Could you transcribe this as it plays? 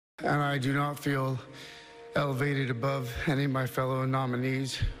And I do not feel elevated above any of my fellow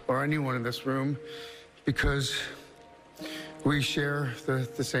nominees or anyone in this room because we share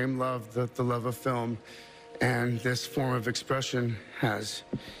the same love, the love of film. And this form of expression has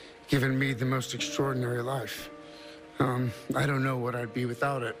given me the most extraordinary life. I don't know what I'd be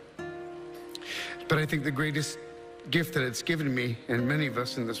without it. But I think the greatest gift that it's given me, and many of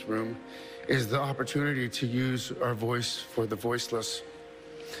us in this room, is the opportunity to use our voice for the voiceless.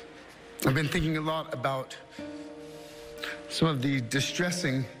 I've been thinking a lot about some of the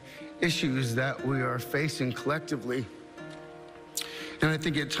distressing issues that we are facing collectively. And I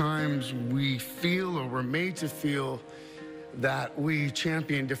think at times we feel, or we're made to feel, that we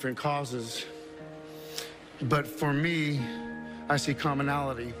champion different causes. But for me, I see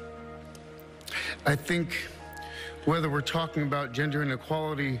commonality. I think whether we're talking about gender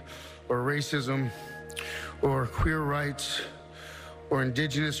inequality or racism or queer rights or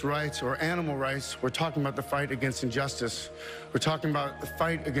indigenous rights or animal rights, we're talking about the fight against injustice. We're talking about the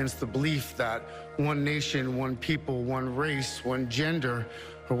fight against the belief that one nation, one people, one race, one gender,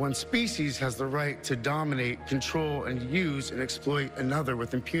 or one species has the right to dominate, control, and use and exploit another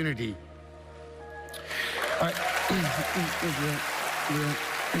with impunity.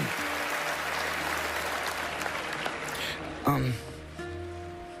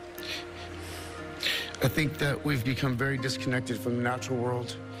 I think that we've become very disconnected from the natural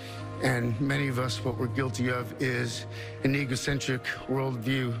world, and many of us, what we're guilty of is an egocentric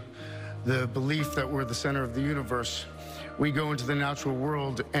worldview, the belief that we're the center of the universe. We go into the natural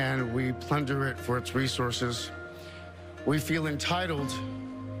world and we plunder it for its resources. We feel entitled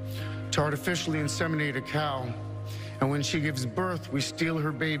to artificially inseminate a cow, and when she gives birth, we steal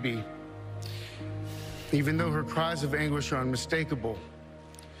her baby, even though her cries of anguish are unmistakable.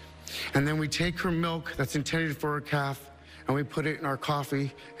 And then we take her milk that's intended for a calf and we put it in our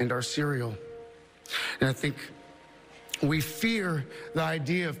coffee and our cereal. And I think we fear the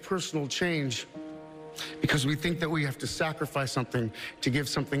idea of personal change because we think that we have to sacrifice something to give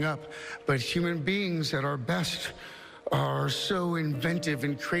something up. But human beings at our best are so inventive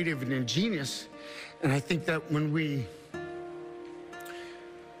and creative and ingenious. And I think that when we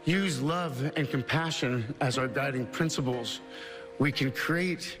use love and compassion as our guiding principles, we can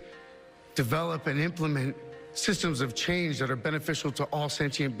create, develop, and implement systems of change that are beneficial to all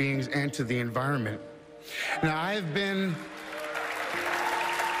sentient beings and to the environment. Now, I've been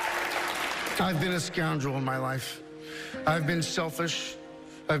a scoundrel in my life. I've been selfish.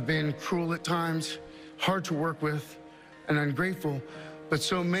 I've been cruel at times, hard to work with, and ungrateful. But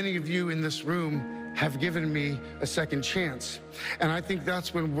so many of you in this room have given me a second chance. And I think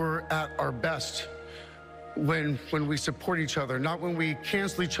that's when we're at our best. When we support each other, not when we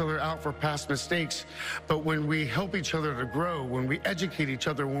cancel each other out for past mistakes, but when we help each other to grow, when we educate each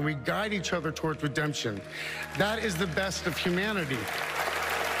other, when we guide each other towards redemption. That is the best of humanity.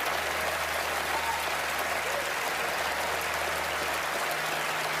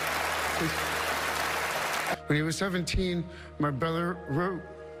 When he was 17, my brother wrote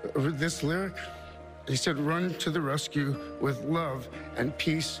this lyric. He said, "Run to the rescue with love and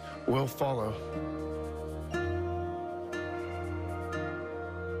peace will follow."